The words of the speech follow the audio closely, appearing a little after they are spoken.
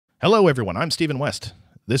Hello, everyone. I'm Stephen West.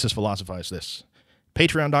 This is Philosophize This.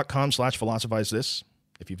 Patreon.com/Philosophize This.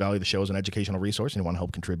 If you value the show as an educational resource and you want to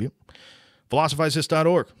help contribute.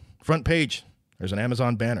 PhilosophizeThis.org. Front page. There's an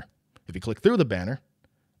Amazon banner. If you click through the banner,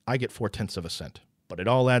 I get 0.4 of a cent. But it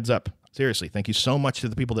all adds up. Seriously, thank you so much to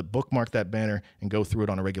the people that bookmark that banner and go through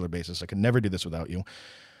it on a regular basis. I could never do this without you.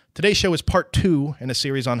 Today's show is part 2 in a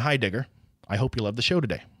series on Heidegger. I hope you love the show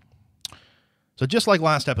today. So just like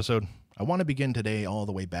last episode, I want to begin today all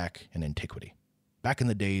the way back in antiquity. Back in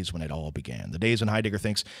the days when it all began. The days when Heidegger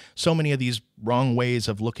thinks so many of these wrong ways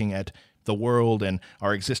of looking at the world and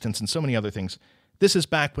our existence and so many other things. This is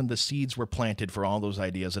back when the seeds were planted for all those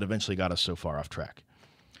ideas that eventually got us so far off track.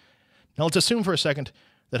 Now let's assume for a second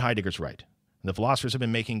that Heidegger's right. The philosophers have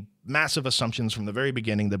been making massive assumptions from the very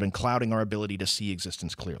beginning that have been clouding our ability to see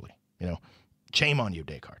existence clearly. Shame on you,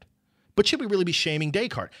 Descartes. But should we really be shaming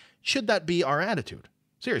Descartes? Should that be our attitude?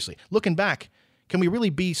 Seriously, looking back, can we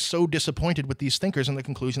really be so disappointed with these thinkers and the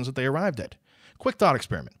conclusions that they arrived at? Quick thought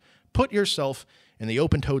experiment. Put yourself in the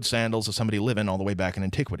open-toed sandals of somebody living all the way back in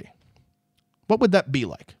antiquity. What would that be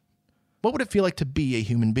like? What would it feel like to be a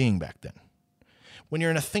human being back then? When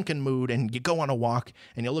you're in a thinking mood and you go on a walk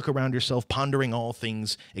and you look around yourself pondering all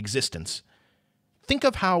things existence, think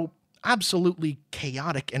of how absolutely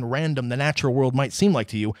chaotic and random the natural world might seem like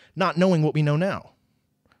to you, not knowing what we know now.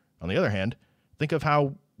 On the other hand, think of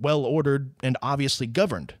how well-ordered and obviously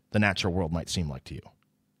governed the natural world might seem like to you.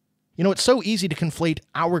 It's so easy to conflate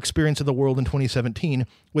our experience of the world in 2017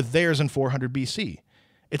 with theirs in 400 BC.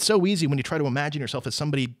 It's so easy when you try to imagine yourself as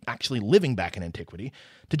somebody actually living back in antiquity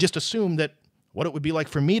to just assume that what it would be like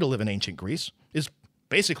for me to live in ancient Greece is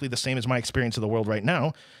basically the same as my experience of the world right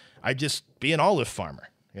now. I'd just be an olive farmer,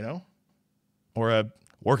 or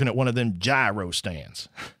working at one of them gyro stands.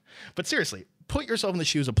 But seriously, put yourself in the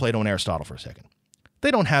shoes of Plato and Aristotle for a second. They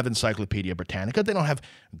don't have Encyclopedia Britannica. They don't have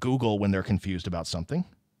Google when they're confused about something.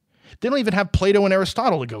 They don't even have Plato and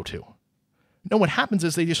Aristotle to go to. No, what happens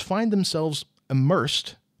is they just find themselves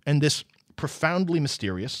immersed in this profoundly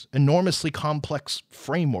mysterious, enormously complex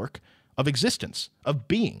framework of existence, of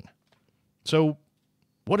being. So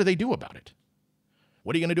what do they do about it?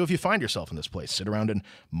 What are you going to do if you find yourself in this place? Sit around and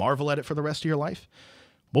marvel at it for the rest of your life?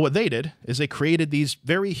 Well, what they did is they created these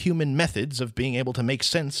very human methods of being able to make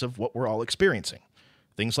sense of what we're all experiencing.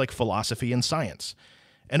 Things like philosophy and science.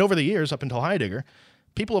 And over the years, up until Heidegger,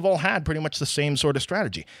 people have all had pretty much the same sort of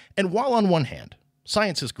strategy. And while on one hand,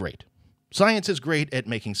 science is great. Science is great at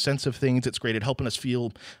making sense of things. It's great at helping us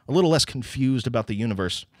feel a little less confused about the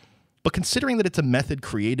universe. But considering that it's a method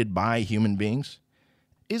created by human beings,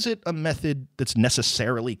 is it a method that's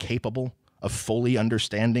necessarily capable of fully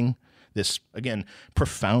understanding this, again,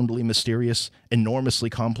 profoundly mysterious, enormously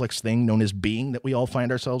complex thing known as being that we all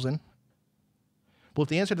find ourselves in? Well, if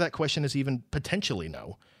the answer to that question is even potentially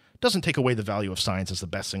no, doesn't take away the value of science as the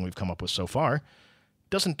best thing we've come up with so far,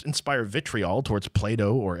 doesn't inspire vitriol towards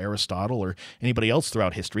Plato or Aristotle or anybody else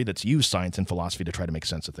throughout history that's used science and philosophy to try to make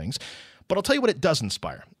sense of things. But I'll tell you what it does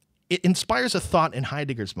inspire. It inspires a thought in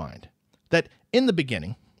Heidegger's mind that in the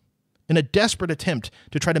beginning, in a desperate attempt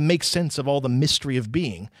to try to make sense of all the mystery of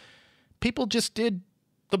being, people just did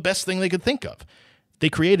the best thing they could think of. They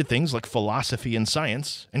created things like philosophy and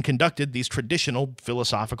science and conducted these traditional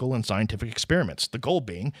philosophical and scientific experiments, the goal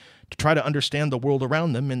being to try to understand the world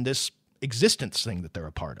around them in this existence thing that they're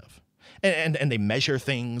a part of. And they measure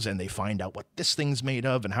things and they find out what this thing's made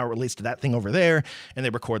of and how it relates to that thing over there. And they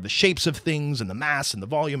record the shapes of things and the mass and the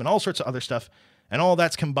volume and all sorts of other stuff. And all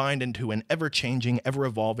that's combined into an ever-changing,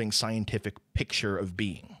 ever-evolving scientific picture of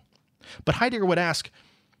being. But Heidegger would ask,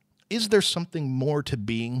 is there something more to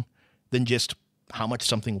being than just how much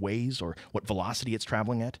something weighs or what velocity it's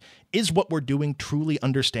traveling at? Is what we're doing truly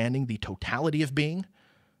understanding the totality of being?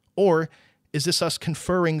 Or is this us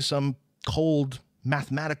conferring some cold,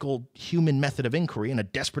 mathematical human method of inquiry in a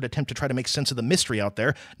desperate attempt to try to make sense of the mystery out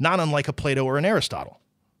there, not unlike a Plato or an Aristotle?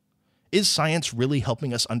 Is science really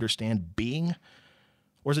helping us understand being?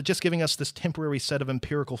 Or is it just giving us this temporary set of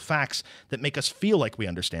empirical facts that make us feel like we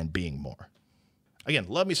understand being more? Again,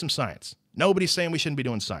 love me some science. Nobody's saying we shouldn't be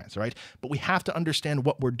doing science, right? But we have to understand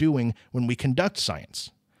what we're doing when we conduct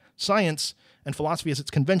science. Science and philosophy as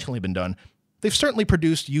it's conventionally been done, they've certainly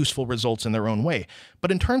produced useful results in their own way.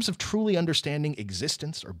 But in terms of truly understanding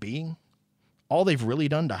existence or being, all they've really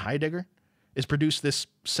done to Heidegger is produce this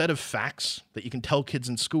set of facts that you can tell kids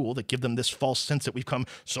in school that give them this false sense that we've come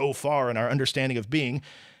so far in our understanding of being.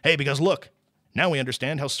 Hey, because look, now we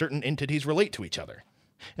understand how certain entities relate to each other.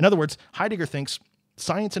 In other words, Heidegger thinks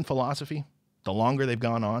science and philosophy, the longer they've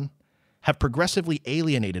gone on, have progressively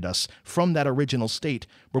alienated us from that original state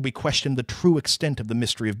where we question the true extent of the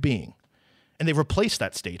mystery of being. And they've replaced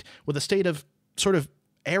that state with a state of sort of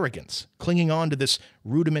arrogance, clinging on to this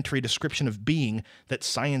rudimentary description of being that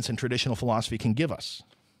science and traditional philosophy can give us.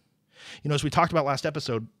 As we talked about last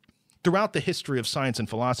episode, throughout the history of science and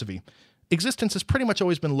philosophy, existence has pretty much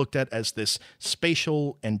always been looked at as this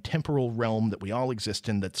spatial and temporal realm that we all exist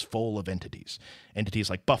in that's full of entities. Entities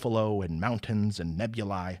like buffalo and mountains and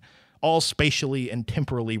nebulae, all spatially and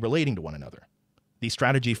temporally relating to one another. The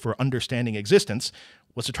strategy for understanding existence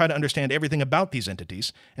was to try to understand everything about these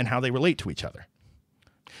entities and how they relate to each other.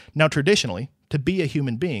 Now, traditionally, to be a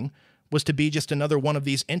human being was to be just another one of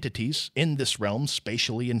these entities in this realm,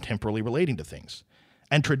 spatially and temporally relating to things.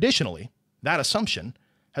 And traditionally, that assumption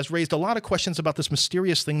has raised a lot of questions about this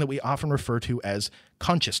mysterious thing that we often refer to as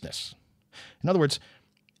consciousness. In other words,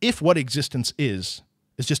 if what existence is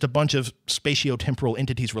just a bunch of spatio-temporal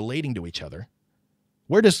entities relating to each other,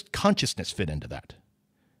 where does consciousness fit into that?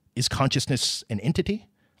 Is consciousness an entity?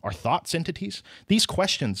 Are thoughts entities? These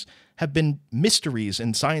questions have been mysteries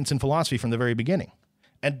in science and philosophy from the very beginning.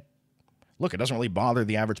 And look, it doesn't really bother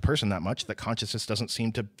the average person that much that consciousness doesn't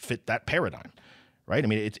seem to fit that paradigm, right? I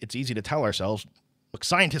mean, it's easy to tell ourselves, look,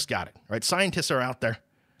 scientists got it, right? Scientists are out there.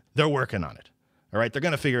 They're working on it, all right? They're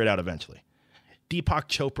going to figure it out eventually. Deepak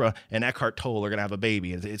Chopra and Eckhart Tolle are going to have a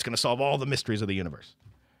baby. It's going to solve all the mysteries of the universe.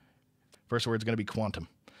 First word's going to be quantum.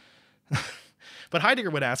 But Heidegger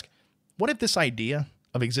would ask, what if this idea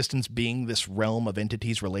of existence being this realm of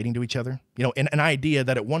entities relating to each other, an idea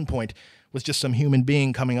that at one point was just some human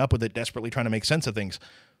being coming up with it, desperately trying to make sense of things,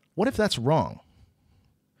 what if that's wrong?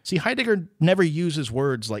 See, Heidegger never uses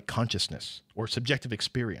words like consciousness or subjective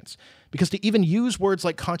experience, because to even use words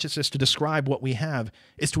like consciousness to describe what we have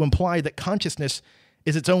is to imply that consciousness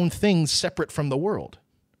is its own thing separate from the world.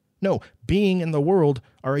 No, being and the world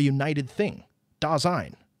are a united thing,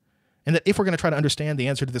 Dasein. And that if we're going to try to understand the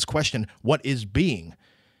answer to this question, what is being,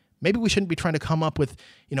 maybe we shouldn't be trying to come up with,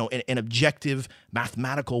 an objective,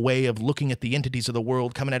 mathematical way of looking at the entities of the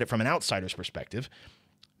world, coming at it from an outsider's perspective.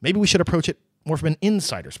 Maybe we should approach it more from an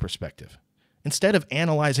insider's perspective. Instead of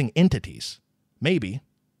analyzing entities, maybe,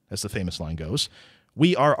 as the famous line goes,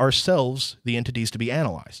 we are ourselves the entities to be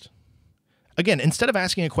analyzed. Again, instead of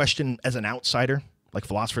asking a question as an outsider, like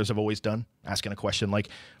philosophers have always done, asking a question like,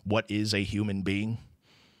 what is a human being?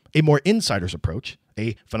 A more insider's approach,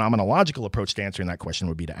 a phenomenological approach to answering that question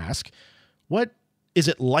would be to ask, what is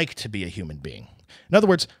it like to be a human being? In other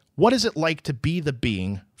words, what is it like to be the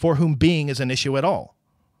being for whom being is an issue at all?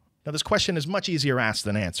 Now, this question is much easier asked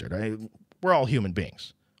than answered. Right? We're all human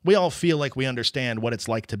beings. We all feel like we understand what it's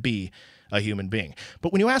like to be a human being.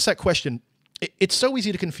 But when you ask that question, it's so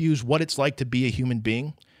easy to confuse what it's like to be a human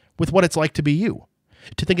being with what it's like to be you.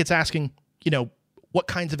 To think it's asking, what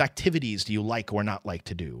kinds of activities do you like or not like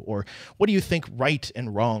to do? Or what do you think right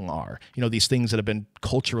and wrong are? These things that have been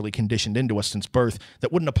culturally conditioned into us since birth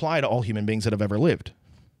that wouldn't apply to all human beings that have ever lived.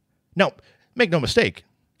 Now, make no mistake,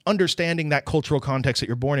 understanding that cultural context that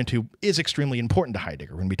you're born into is extremely important to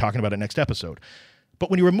Heidegger. We're going to be talking about it next episode. But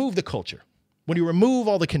when you remove the culture, when you remove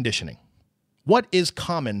all the conditioning, what is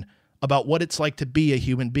common about what it's like to be a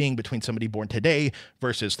human being between somebody born today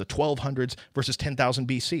versus the 1200s versus 10,000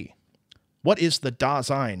 BC? What is the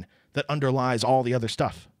Dasein that underlies all the other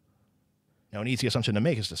stuff? Now, an easy assumption to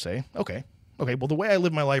make is to say, okay, well, the way I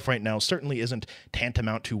live my life right now certainly isn't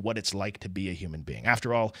tantamount to what it's like to be a human being.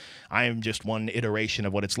 After all, I am just one iteration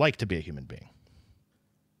of what it's like to be a human being.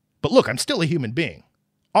 But look, I'm still a human being.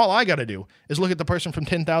 All I got to do is look at the person from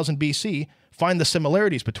 10,000 BC, find the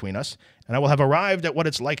similarities between us, and I will have arrived at what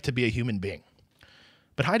it's like to be a human being.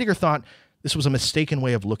 But Heidegger thought this was a mistaken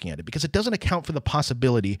way of looking at it because it doesn't account for the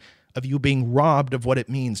possibility of you being robbed of what it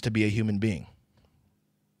means to be a human being.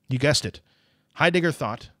 You guessed it. Heidegger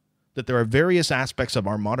thought that there are various aspects of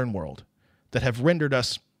our modern world that have rendered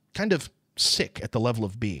us kind of sick at the level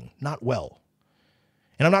of being, not well.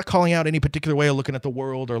 And I'm not calling out any particular way of looking at the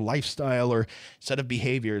world or lifestyle or set of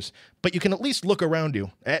behaviors, but you can at least look around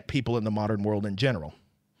you at people in the modern world in general.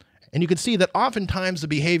 And you can see that oftentimes the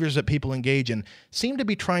behaviors that people engage in seem to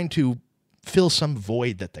be trying to fill some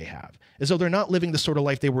void that they have, as though they're not living the sort of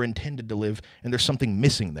life they were intended to live, and there's something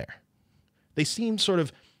missing there. They seem sort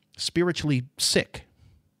of spiritually sick.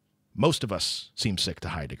 Most of us seem sick to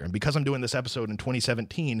Heidegger. And because I'm doing this episode in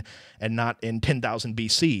 2017 and not in 10,000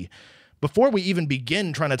 BC, before we even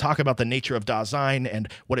begin trying to talk about the nature of Dasein and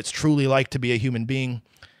what it's truly like to be a human being,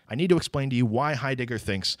 I need to explain to you why Heidegger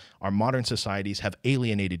thinks our modern societies have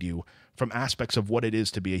alienated you from aspects of what it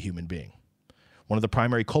is to be a human being. One of the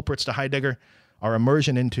primary culprits to Heidegger are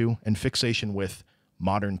immersion into and fixation with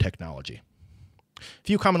modern technology. A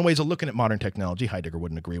few common ways of looking at modern technology Heidegger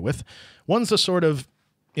wouldn't agree with. One's a sort of,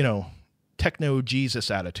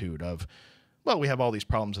 techno-Jesus attitude of, Well, we have all these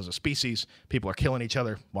problems as a species. People are killing each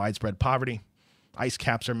other, widespread poverty, ice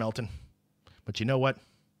caps are melting. But you know what?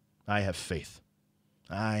 I have faith.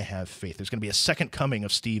 I have faith. There's going to be a second coming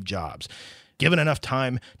of Steve Jobs. Given enough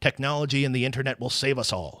time, technology and the internet will save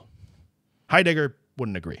us all. Heidegger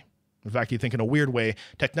wouldn't agree. In fact, you think in a weird way,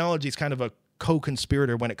 technology is kind of a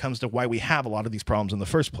co-conspirator when it comes to why we have a lot of these problems in the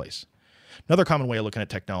first place. Another common way of looking at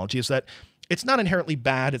technology is that it's not inherently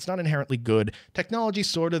bad, it's not inherently good. Technology is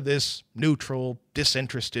sort of this neutral,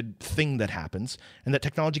 disinterested thing that happens, and that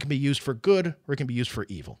technology can be used for good or it can be used for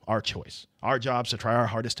evil. Our choice. Our job is to try our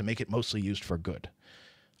hardest to make it mostly used for good.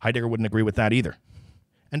 Heidegger wouldn't agree with that either.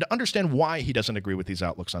 And to understand why he doesn't agree with these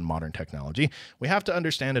outlooks on modern technology, we have to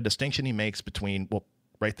understand a distinction he makes between, well,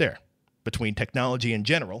 right there, between technology in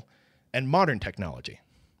general and modern technology.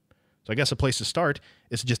 So I guess a place to start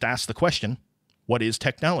is to just ask the question, what is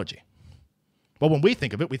technology? Well, when we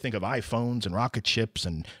think of it, we think of iPhones and rocket ships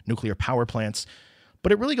and nuclear power plants,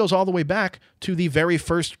 but it really goes all the way back to the very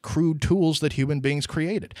first crude tools that human beings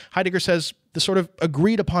created. Heidegger says the sort of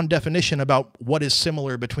agreed upon definition about what is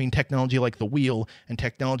similar between technology like the wheel and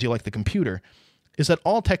technology like the computer is that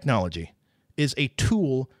all technology is a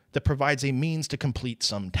tool that provides a means to complete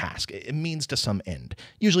some task, a means to some end,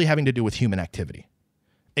 usually having to do with human activity.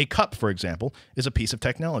 A cup, for example, is a piece of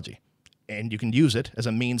technology, and you can use it as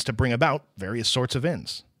a means to bring about various sorts of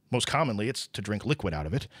ends. Most commonly, it's to drink liquid out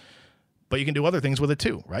of it. But you can do other things with it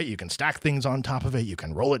too, right? You can stack things on top of it. You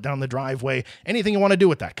can roll it down the driveway. Anything you want to do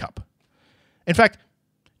with that cup. In fact,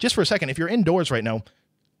 just for a second, if you're indoors right now,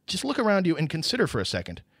 just look around you and consider for a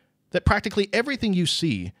second that practically everything you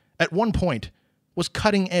see at one point was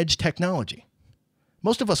cutting-edge technology.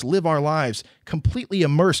 Most of us live our lives completely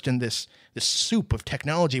immersed in this soup of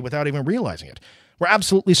technology without even realizing it. We're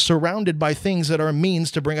absolutely surrounded by things that are a means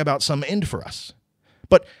to bring about some end for us.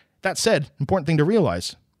 But that said, important thing to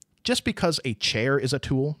realize, just because a chair is a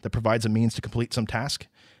tool that provides a means to complete some task,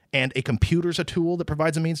 and a computer's a tool that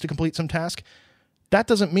provides a means to complete some task, that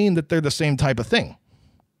doesn't mean that they're the same type of thing.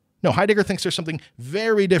 No, Heidegger thinks there's something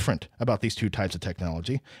very different about these two types of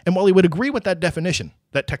technology, and while he would agree with that definition,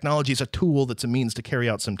 that technology is a tool that's a means to carry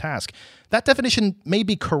out some task, that definition may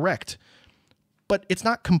be correct, but it's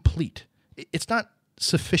not complete. It's not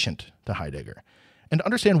sufficient to Heidegger. And to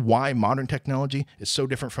understand why modern technology is so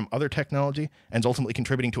different from other technology and is ultimately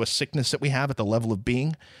contributing to a sickness that we have at the level of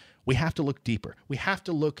being, we have to look deeper. We have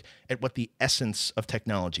to look at what the essence of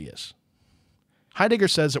technology is. Heidegger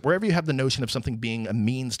says that wherever you have the notion of something being a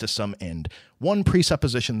means to some end, one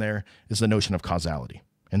presupposition there is the notion of causality.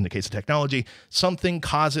 In the case of technology, something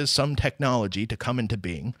causes some technology to come into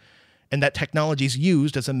being, and that technology is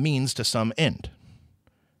used as a means to some end.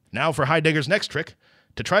 Now for Heidegger's next trick,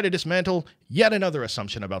 to try to dismantle yet another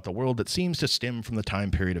assumption about the world that seems to stem from the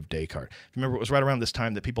time period of Descartes. Remember, it was right around this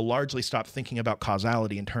time that people largely stopped thinking about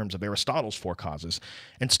causality in terms of Aristotle's four causes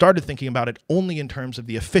and started thinking about it only in terms of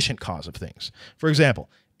the efficient cause of things. For example,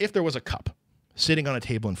 if there was a cup sitting on a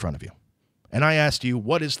table in front of you, and I asked you,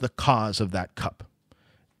 what is the cause of that cup?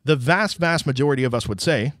 The vast, vast majority of us would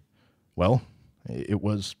say, well, it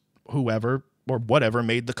was whoever or whatever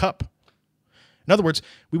made the cup. In other words,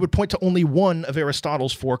 we would point to only one of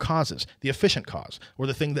Aristotle's four causes, the efficient cause, or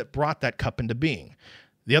the thing that brought that cup into being.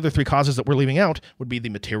 The other three causes that we're leaving out would be the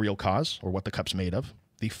material cause, or what the cup's made of,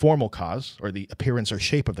 the formal cause, or the appearance or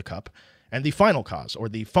shape of the cup, and the final cause, or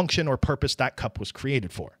the function or purpose that cup was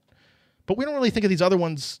created for. But we don't really think of these other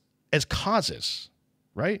ones as causes,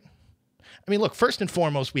 right? I mean, look, first and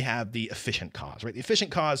foremost, we have the efficient cause, right? The efficient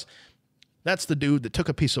cause, that's the dude that took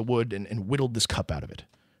a piece of wood and whittled this cup out of it,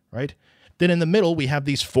 right? Then in the middle, we have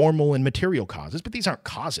these formal and material causes, but these aren't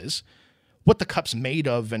causes. What the cup's made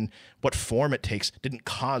of and what form it takes didn't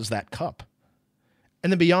cause that cup.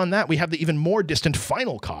 And then beyond that, we have the even more distant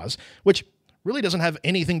final cause, which really doesn't have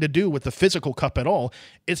anything to do with the physical cup at all.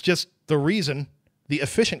 It's just the reason the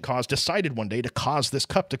efficient cause decided one day to cause this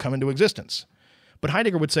cup to come into existence. But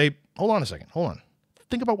Heidegger would say, hold on a second, hold on.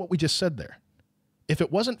 Think about what we just said there. If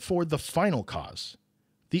it wasn't for the final cause,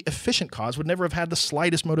 the efficient cause would never have had the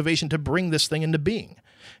slightest motivation to bring this thing into being.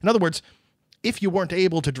 In other words, if you weren't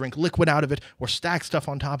able to drink liquid out of it, or stack stuff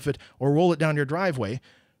on top of it, or roll it down your driveway,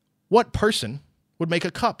 what person would make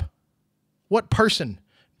a cup? What person,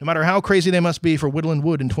 no matter how crazy they must be for whittling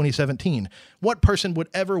wood in 2017, what person would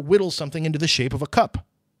ever whittle something into the shape of a cup?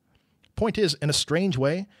 Point is, in a strange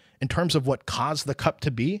way, in terms of what caused the cup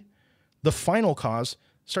to be, the final cause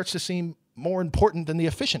starts to seem more important than the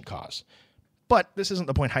efficient cause. But this isn't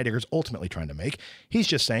the point Heidegger's ultimately trying to make. He's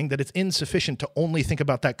just saying that it's insufficient to only think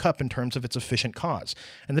about that cup in terms of its efficient cause,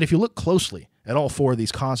 and that if you look closely at all four of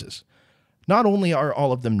these causes, not only are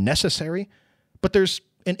all of them necessary, but there's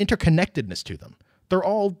an interconnectedness to them. They're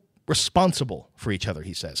all responsible for each other,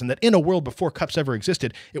 he says, and that in a world before cups ever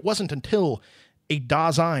existed, it wasn't until a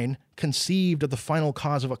Dasein conceived of the final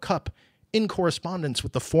cause of a cup in correspondence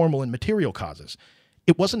with the formal and material causes.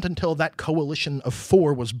 It wasn't until that coalition of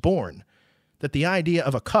four was born that the idea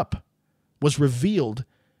of a cup was revealed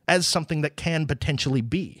as something that can potentially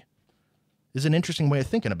be. Is an interesting way of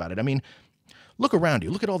thinking about it. I mean, look around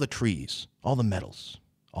you. Look at all the trees, all the metals,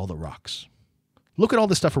 all the rocks. Look at all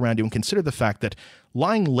the stuff around you and consider the fact that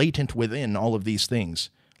lying latent within all of these things,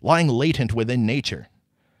 lying latent within nature,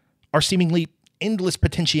 are seemingly endless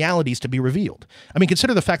potentialities to be revealed. I mean,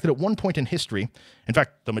 consider the fact that at one point in history, in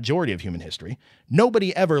fact, the majority of human history,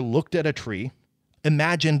 nobody ever looked at a tree,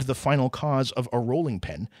 imagined the final cause of a rolling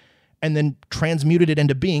pin, and then transmuted it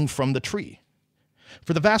into being from the tree.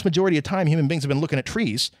 For the vast majority of time human beings have been looking at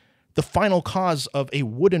trees, the final cause of a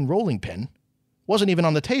wooden rolling pin wasn't even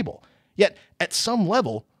on the table. Yet, at some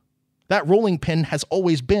level, that rolling pin has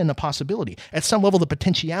always been a possibility. At some level, the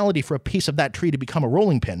potentiality for a piece of that tree to become a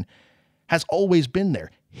rolling pin has always been there,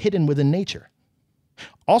 hidden within nature.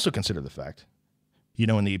 Also consider the fact,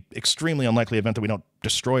 in the extremely unlikely event that we don't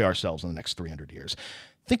destroy ourselves in the next 300 years,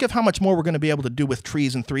 think of how much more we're going to be able to do with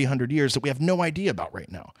trees in 300 years that we have no idea about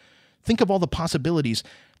right now. Think of all the possibilities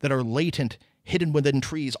that are latent, hidden within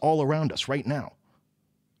trees all around us right now.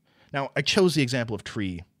 Now, I chose the example of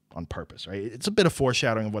tree on purpose, right? It's a bit of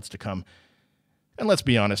foreshadowing of what's to come. And let's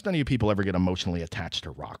be honest, none of you people ever get emotionally attached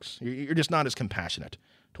to rocks. You're just not as compassionate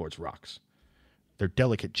towards rocks. They're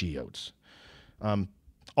delicate geodes.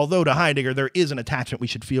 Although to Heidegger, there is an attachment we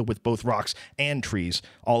should feel with both rocks and trees,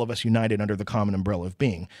 all of us united under the common umbrella of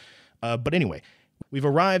being. But anyway, we've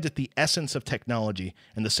arrived at the essence of technology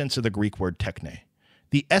in the sense of the Greek word techne.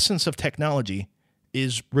 The essence of technology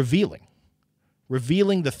is revealing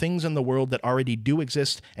the things in the world that already do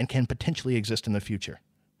exist and can potentially exist in the future.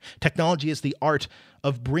 Technology is the art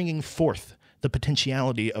of bringing forth the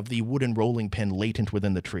potentiality of the wooden rolling pin latent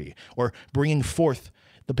within the tree, or bringing forth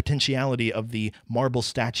the potentiality of the marble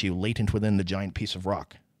statue latent within the giant piece of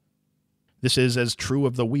rock. This is as true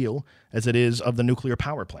of the wheel as it is of the nuclear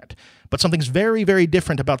power plant. But something's very, very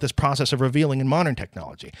different about this process of revealing in modern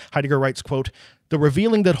technology. Heidegger writes, quote, "The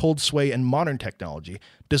revealing that holds sway in modern technology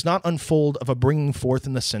does not unfold of a bringing forth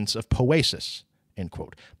in the sense of poesis," end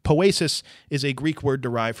quote. Poesis is a Greek word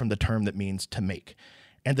derived from the term that means to make.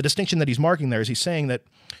 And the distinction that he's marking there is he's saying that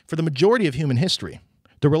for the majority of human history,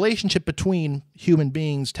 the relationship between human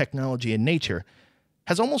beings, technology, and nature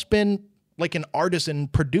has almost been like an artisan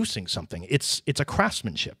producing something. It's a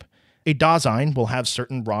craftsmanship. A Dasein will have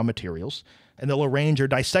certain raw materials, and they'll arrange or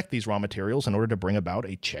dissect these raw materials in order to bring about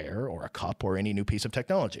a chair or a cup or any new piece of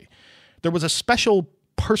technology. There was a special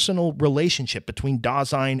personal relationship between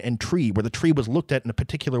Dasein and tree, where the tree was looked at in a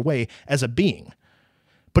particular way as a being.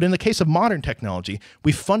 But in the case of modern technology,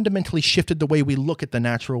 we fundamentally shifted the way we look at the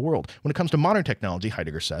natural world. When it comes to modern technology,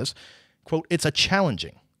 Heidegger says, quote, "It's a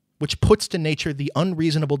challenging, which puts to nature the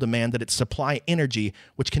unreasonable demand that it supply energy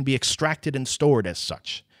which can be extracted and stored as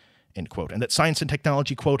such," end quote. And that science and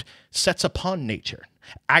technology, quote, "sets upon nature.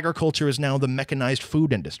 Agriculture is now the mechanized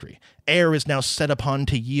food industry. Air is now set upon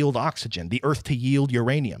to yield oxygen, the earth to yield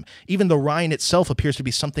uranium. Even the Rhine itself appears to be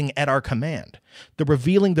something at our command. The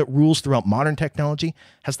revealing that rules throughout modern technology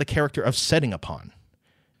has the character of setting upon,"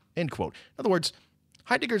 end quote. In other words,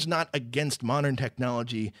 Heidegger's not against modern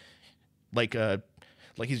technology like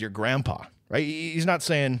he's your grandpa, right? He's not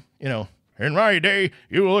saying, "In my day,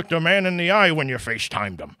 you looked a man in the eye when you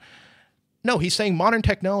FaceTimed him." No, he's saying modern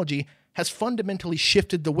technology has fundamentally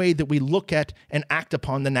shifted the way that we look at and act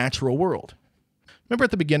upon the natural world. Remember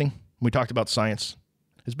at the beginning, when we talked about science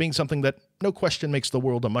as being something that, no question, makes the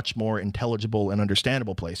world a much more intelligible and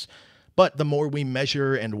understandable place. But the more we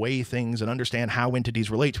measure and weigh things and understand how entities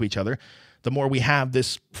relate to each other, the more we have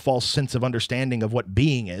this false sense of understanding of what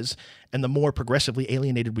being is, and the more progressively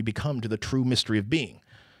alienated we become to the true mystery of being.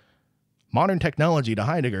 Modern technology, to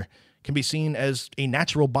Heidegger, can be seen as a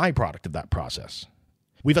natural byproduct of that process.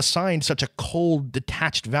 We've assigned such a cold,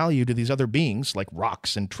 detached value to these other beings, like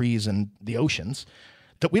rocks and trees and the oceans,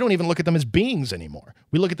 that we don't even look at them as beings anymore.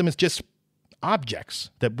 We look at them as just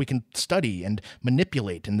objects that we can study and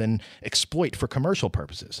manipulate and then exploit for commercial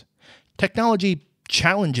purposes. Technology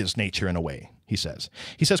challenges nature in a way, he says.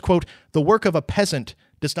 He says, quote, "The work of a peasant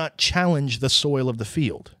does not challenge the soil of the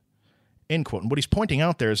field," end quote. And what he's pointing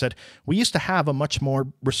out there is that we used to have a much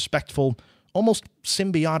more respectful, almost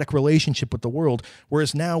symbiotic relationship with the world,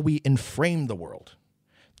 whereas now we enframe the world.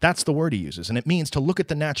 That's the word he uses, and it means to look at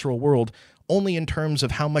the natural world only in terms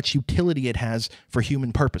of how much utility it has for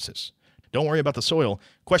human purposes. Don't worry about the soil.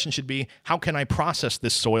 Question should be, how can I process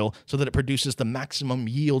this soil so that it produces the maximum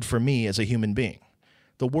yield for me as a human being?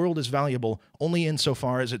 The world is valuable only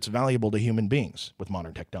insofar as it's valuable to human beings with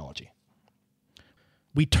modern technology.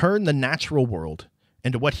 We turn the natural world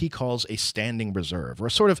into what he calls a standing reserve, or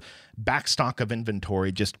a sort of backstock of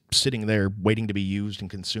inventory just sitting there waiting to be used and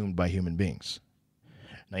consumed by human beings.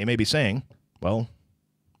 Now you may be saying, well,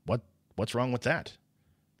 what's wrong with that?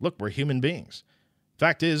 Look, we're human beings.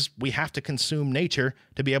 Fact is, we have to consume nature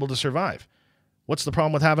to be able to survive. What's the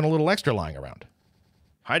problem with having a little extra lying around?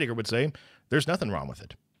 Heidegger would say, there's nothing wrong with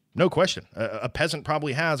it. No question. A peasant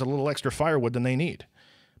probably has a little extra firewood than they need.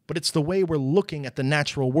 But it's the way we're looking at the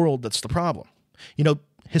natural world that's the problem. You know,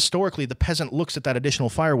 historically, the peasant looks at that additional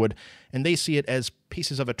firewood and they see it as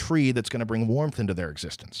pieces of a tree that's going to bring warmth into their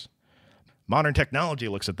existence. Modern technology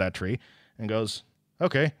looks at that tree and goes,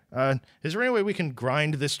 okay, is there any way we can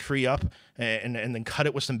grind this tree up and then cut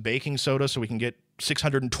it with some baking soda so we can get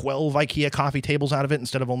 612 IKEA coffee tables out of it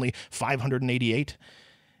instead of only 588?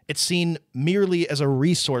 It's seen merely as a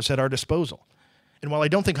resource at our disposal. And while I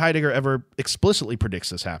don't think Heidegger ever explicitly predicts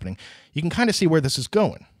this happening, you can kind of see where this is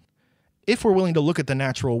going. If we're willing to look at the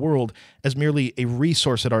natural world as merely a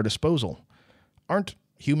resource at our disposal, aren't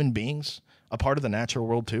human beings a part of the natural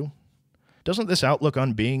world too? Doesn't this outlook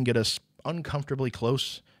on being get us uncomfortably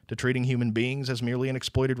close to treating human beings as merely an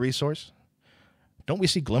exploited resource? Don't we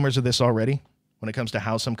see glimmers of this already when it comes to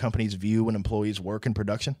how some companies view an employee's work and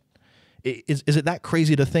production? Is it that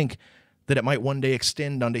crazy to think that it might one day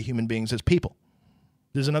extend onto human beings as people?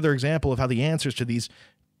 There's another example of how the answers to these,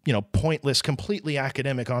 pointless, completely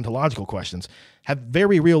academic ontological questions have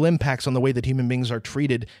very real impacts on the way that human beings are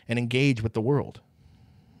treated and engage with the world.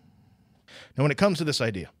 Now, when it comes to this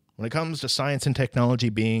idea, when it comes to science and technology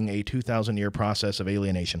being a 2,000-year process of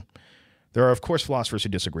alienation, there are, of course, philosophers who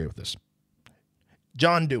disagree with this.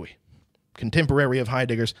 John Dewey, contemporary of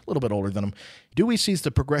Heidegger's, a little bit older than him, Dewey sees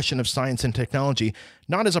the progression of science and technology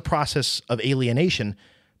not as a process of alienation,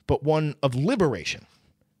 but one of liberation.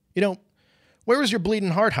 Where was your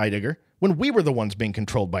bleeding heart, Heidegger, when we were the ones being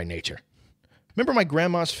controlled by nature? Remember my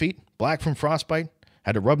grandma's feet, black from frostbite?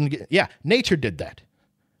 Had to rub them together? Yeah, nature did that.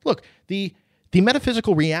 Look, the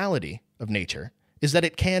metaphysical reality of nature is that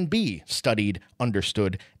it can be studied,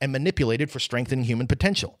 understood, and manipulated for strengthening human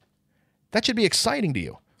potential. That should be exciting to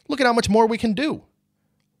you. Look at how much more we can do.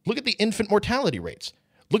 Look at the infant mortality rates.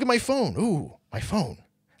 Look at my phone. Ooh, my phone.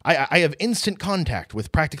 I have instant contact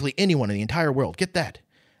with practically anyone in the entire world. Get that.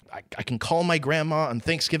 I can call my grandma on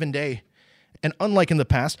Thanksgiving Day. And unlike in the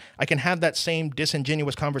past, I can have that same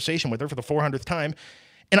disingenuous conversation with her for the 400th time,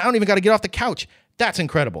 and I don't even got to get off the couch. That's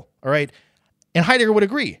incredible, all right? And Heidegger would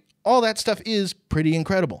agree. All that stuff is pretty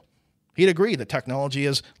incredible. He'd agree that technology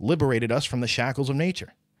has liberated us from the shackles of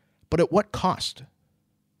nature. But at what cost?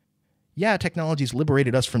 Yeah, technology's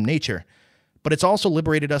liberated us from nature, but it's also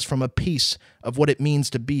liberated us from a piece of what it means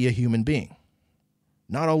to be a human being.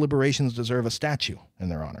 Not all liberations deserve a statue in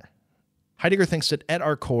their honor. Heidegger thinks that at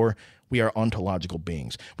our core, we are ontological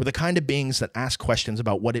beings. We're the kind of beings that ask questions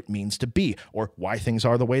about what it means to be, or why things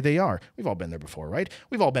are the way they are. We've all been there before, right?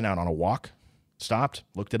 We've all been out on a walk, stopped,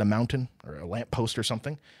 looked at a mountain or a lamppost or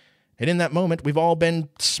something. And in that moment, we've all been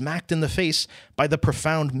smacked in the face by the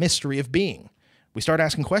profound mystery of being. We start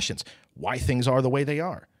asking questions. Why things are the way they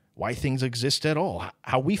are. Why things exist at all.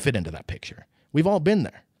 How we fit into that picture. We've all been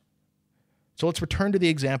there. So let's return to the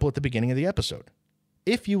example at the beginning of the episode.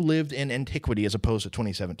 If you lived in antiquity as opposed to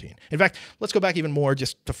 2017. In fact, let's go back even more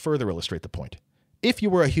just to further illustrate the point. If you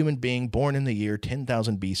were a human being born in the year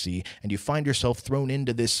 10,000 BC and you find yourself thrown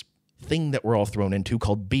into this thing that we're all thrown into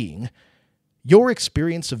called being, your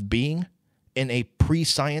experience of being in a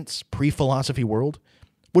pre-science, pre-philosophy world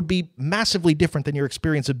would be massively different than your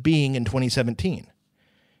experience of being in 2017.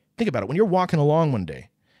 Think about it. When you're walking along one day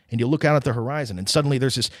and you look out at the horizon and suddenly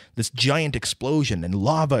there's this giant explosion and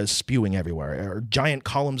lava is spewing everywhere, or giant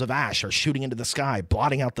columns of ash are shooting into the sky,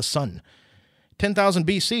 blotting out the sun. 10,000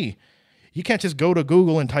 BC, you can't just go to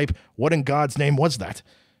Google and type, what in God's name was that?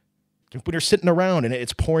 When you're sitting around and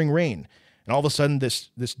it's pouring rain, and all of a sudden this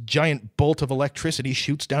giant bolt of electricity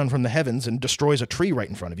shoots down from the heavens and destroys a tree right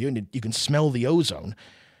in front of you, and you can smell the ozone.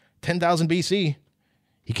 10,000 BC,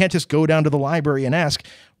 you can't just go down to the library and ask,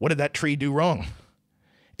 what did that tree do wrong?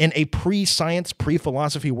 In a pre-science,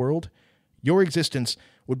 pre-philosophy world, your existence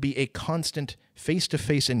would be a constant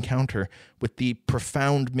face-to-face encounter with the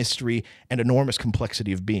profound mystery and enormous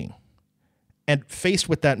complexity of being. And faced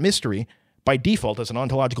with that mystery, by default as an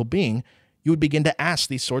ontological being, you would begin to ask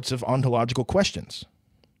these sorts of ontological questions.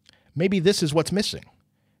 Maybe this is what's missing.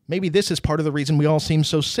 Maybe this is part of the reason we all seem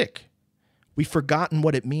so sick. We've forgotten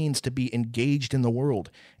what it means to be engaged in the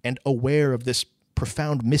world and aware of this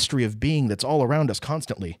profound mystery of being that's all around us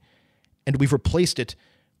constantly. And we've replaced it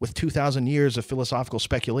with 2,000 years of philosophical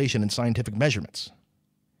speculation and scientific measurements.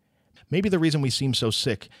 Maybe the reason we seem so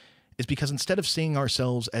sick is because instead of seeing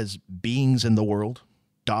ourselves as beings in the world,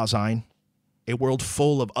 Dasein, a world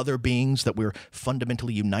full of other beings that we're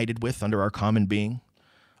fundamentally united with under our common being,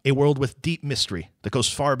 a world with deep mystery that goes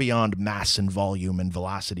far beyond mass and volume and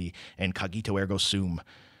velocity and cogito ergo sum.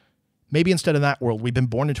 Maybe instead of that world, we've been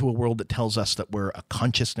born into a world that tells us that we're a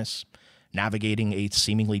consciousness navigating a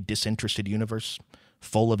seemingly disinterested universe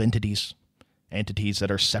full of entities that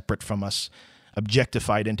are separate from us,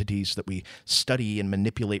 objectified entities that we study and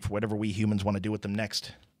manipulate for whatever we humans want to do with them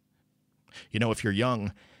next. You know, if you're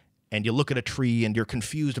young and you look at a tree and you're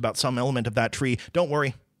confused about some element of that tree, don't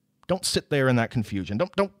worry. Don't sit there in that confusion.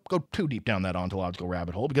 Don't go too deep down that ontological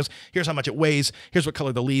rabbit hole, because here's how much it weighs, here's what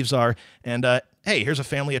color the leaves are, and hey, here's a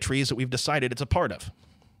family of trees that we've decided it's a part of.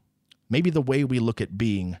 Maybe the way we look at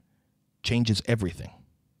being changes everything.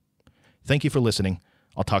 Thank you for listening.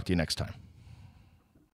 I'll talk to you next time.